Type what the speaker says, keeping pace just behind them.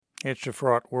It's a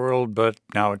fraught world, but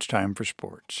now it's time for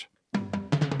sports.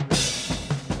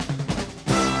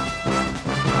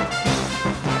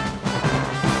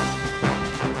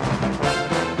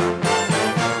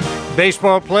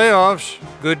 Baseball playoffs,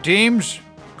 good teams,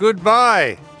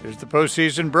 goodbye. Is the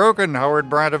postseason broken? Howard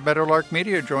Bryant of Meadowlark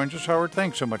Media joins us. Howard,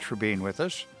 thanks so much for being with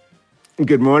us.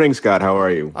 Good morning, Scott. How are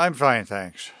you? I'm fine,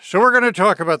 thanks. So we're going to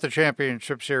talk about the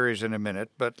championship series in a minute,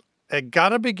 but I got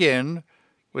to begin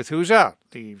with who's out.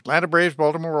 The Atlanta Braves,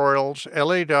 Baltimore Orioles,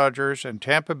 LA Dodgers, and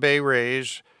Tampa Bay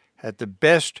Rays had the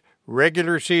best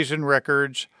regular season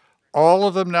records, all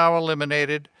of them now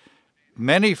eliminated.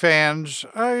 Many fans,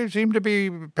 I seem to be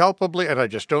palpably, and I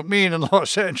just don't mean in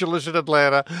Los Angeles and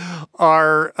Atlanta,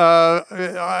 are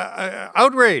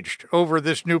outraged over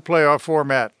this new playoff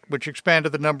format, which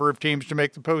expanded the number of teams to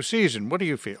make the postseason. What do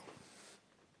you feel?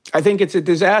 I think it's a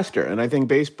disaster, and I think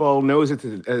baseball knows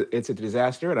it's a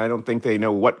disaster, and I don't think they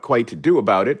know what quite to do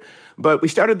about it. But we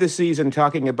started this season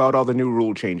talking about all the new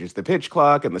rule changes, the pitch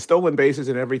clock and the stolen bases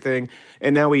and everything,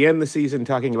 and now we end the season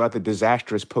talking about the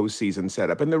disastrous postseason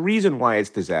setup. And the reason why it's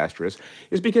disastrous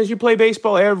is because you play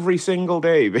baseball every single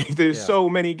day. There's so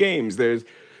many games. There's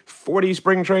 40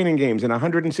 spring training games and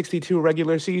 162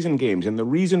 regular season games, and the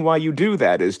reason why you do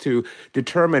that is to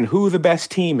determine who the best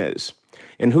team is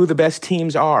and who the best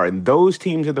teams are. And those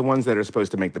teams are the ones that are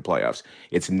supposed to make the playoffs.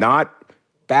 It's not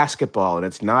basketball and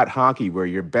it's not hockey where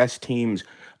your best teams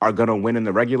are going to win in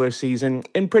the regular season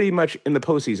and pretty much in the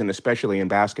postseason, especially in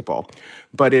basketball.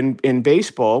 But in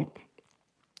baseball,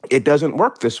 it doesn't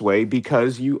work this way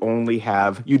because you'd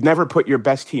never put your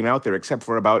best team out there except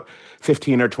for about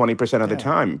 15 or 20% of the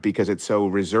time because it's so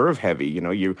reserve heavy.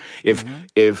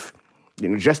 If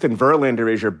Justin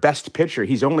Verlander is your best pitcher,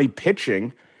 he's only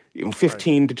pitching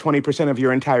 15 to 20% of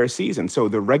your entire season. So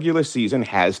the regular season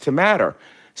has to matter.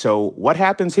 So what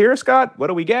happens here, Scott? What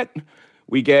do we get?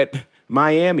 We get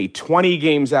Miami, 20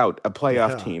 games out, a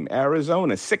playoff team.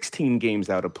 Arizona, 16 games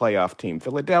out, a playoff team.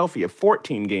 Philadelphia,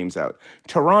 14 games out.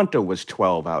 Toronto was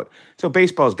 12 out. So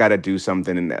baseball's got to do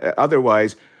something. And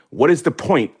otherwise, what is the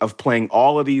point of playing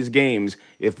all of these games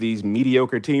if these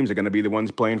mediocre teams are going to be the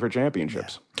ones playing for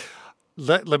championships? Yeah.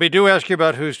 Let me ask you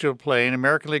about who's still playing.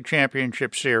 American League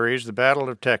Championship Series, the Battle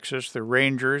of Texas, the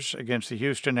Rangers against the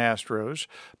Houston Astros.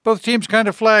 Both teams kind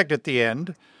of flagged at the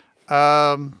end.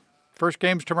 First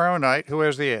game's tomorrow night. Who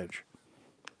has the edge?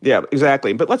 Yeah,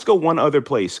 exactly. But let's go one other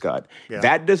place, Scott. Yeah.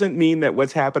 That doesn't mean that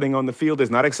what's happening on the field is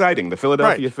not exciting. The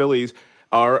Philadelphia Phillies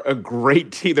are a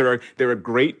great team. They're a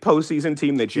great postseason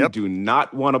team that you do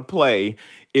not want to play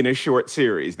in a short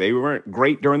series. They weren't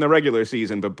great during the regular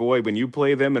season, but boy, when you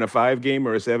play them in a 5-game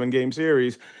or a 7-game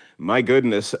series, my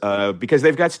goodness, because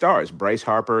they've got stars. Bryce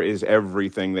Harper is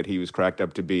everything that he was cracked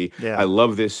up to be. Yeah. I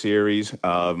love this series.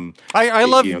 I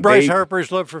love Bryce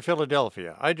Harper's love for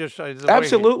Philadelphia.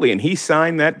 Absolutely, and he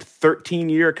signed that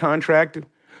 13-year contract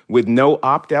with no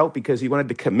opt-out because he wanted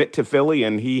to commit to Philly,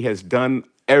 and he has done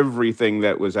everything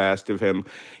that was asked of him.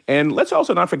 And let's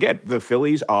also not forget, the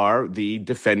Phillies are the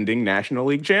defending National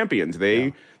League champions.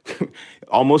 They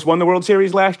almost won the World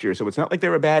Series last year, so it's not like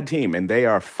they're a bad team, and they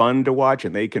are fun to watch,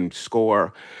 and they can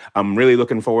score. I'm really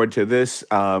looking forward to this.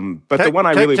 But the one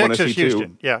I really want to see,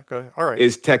 Houston. Go ahead. All right.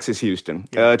 Is Texas-Houston.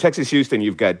 Texas-Houston,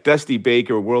 you've got Dusty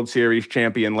Baker, World Series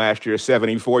champion last year,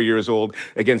 74 years old,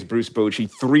 against Bruce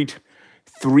Bochy,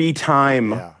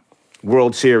 three-time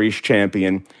World Series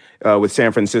champion. With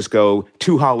San Francisco,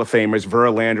 2 Hall of Famers,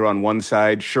 Verlander on one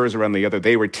side, Scherzer on the other.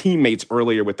 They were teammates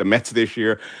earlier with the Mets this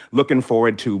year. Looking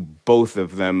forward to both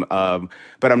of them.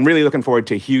 But I'm really looking forward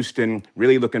to Houston,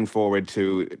 really looking forward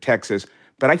to Texas.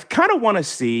 But I kind of want to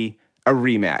see a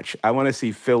rematch. I want to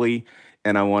see Philly,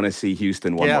 and I want to see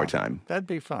Houston one more time. That'd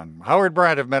be fun. Howard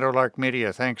Bryant of Meadowlark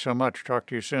Media, thanks so much. Talk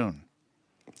to you soon.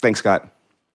 Thanks, Scott.